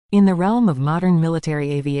In the realm of modern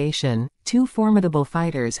military aviation, two formidable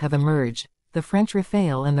fighters have emerged, the French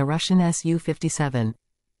Rafale and the Russian Su-57.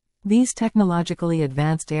 These technologically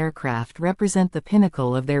advanced aircraft represent the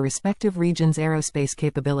pinnacle of their respective regions' aerospace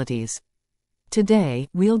capabilities. Today,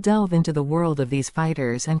 we'll delve into the world of these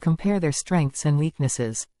fighters and compare their strengths and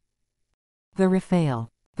weaknesses. The Rafale.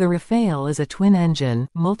 The Rafale is a twin-engine,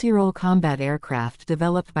 multi-role combat aircraft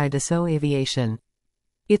developed by Dassault Aviation.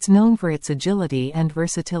 It's known for its agility and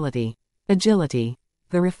versatility. Agility.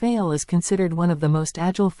 The Rafale is considered one of the most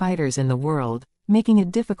agile fighters in the world, making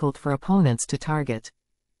it difficult for opponents to target.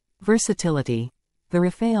 Versatility. The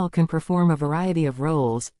Rafale can perform a variety of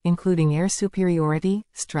roles, including air superiority,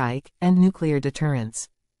 strike, and nuclear deterrence.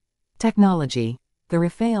 Technology. The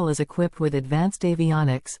Rafale is equipped with advanced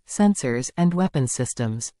avionics, sensors, and weapons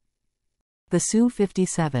systems. The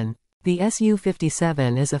Su-57. The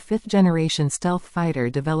Su-57 is a fifth-generation stealth fighter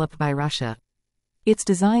developed by Russia. It's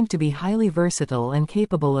designed to be highly versatile and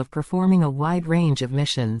capable of performing a wide range of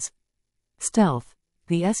missions. Stealth.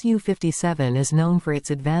 The Su-57 is known for its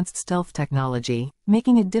advanced stealth technology,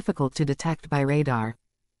 making it difficult to detect by radar.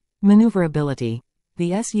 Maneuverability.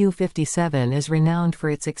 The Su-57 is renowned for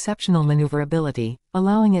its exceptional maneuverability,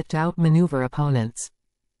 allowing it to outmaneuver opponents.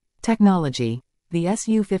 Technology. The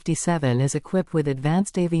Su-57 is equipped with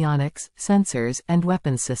advanced avionics, sensors, and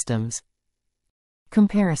weapons systems.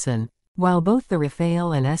 Comparison. While both the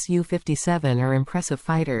Rafale and Su-57 are impressive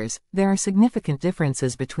fighters, there are significant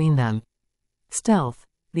differences between them. Stealth.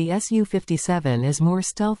 The Su-57 is more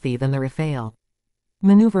stealthy than the Rafale.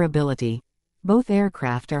 Maneuverability. Both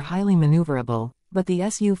aircraft are highly maneuverable, but the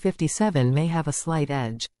Su-57 may have a slight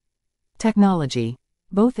edge. Technology.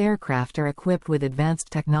 Both aircraft are equipped with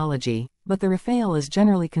advanced technology, but the Rafale is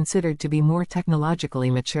generally considered to be more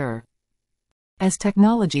technologically mature. As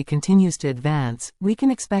technology continues to advance, we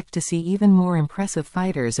can expect to see even more impressive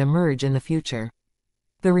fighters emerge in the future.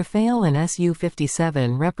 The Rafale and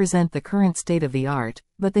Su-57 represent the current state of the art,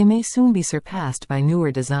 but they may soon be surpassed by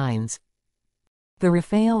newer designs. The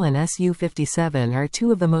Rafale and Su-57 are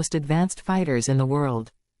two of the most advanced fighters in the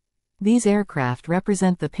world. These aircraft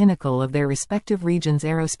represent the pinnacle of their respective regions'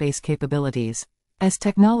 aerospace capabilities. As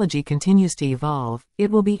technology continues to evolve,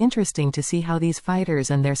 it will be interesting to see how these fighters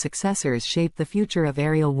and their successors shape the future of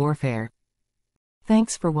aerial warfare.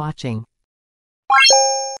 Thanks for watching.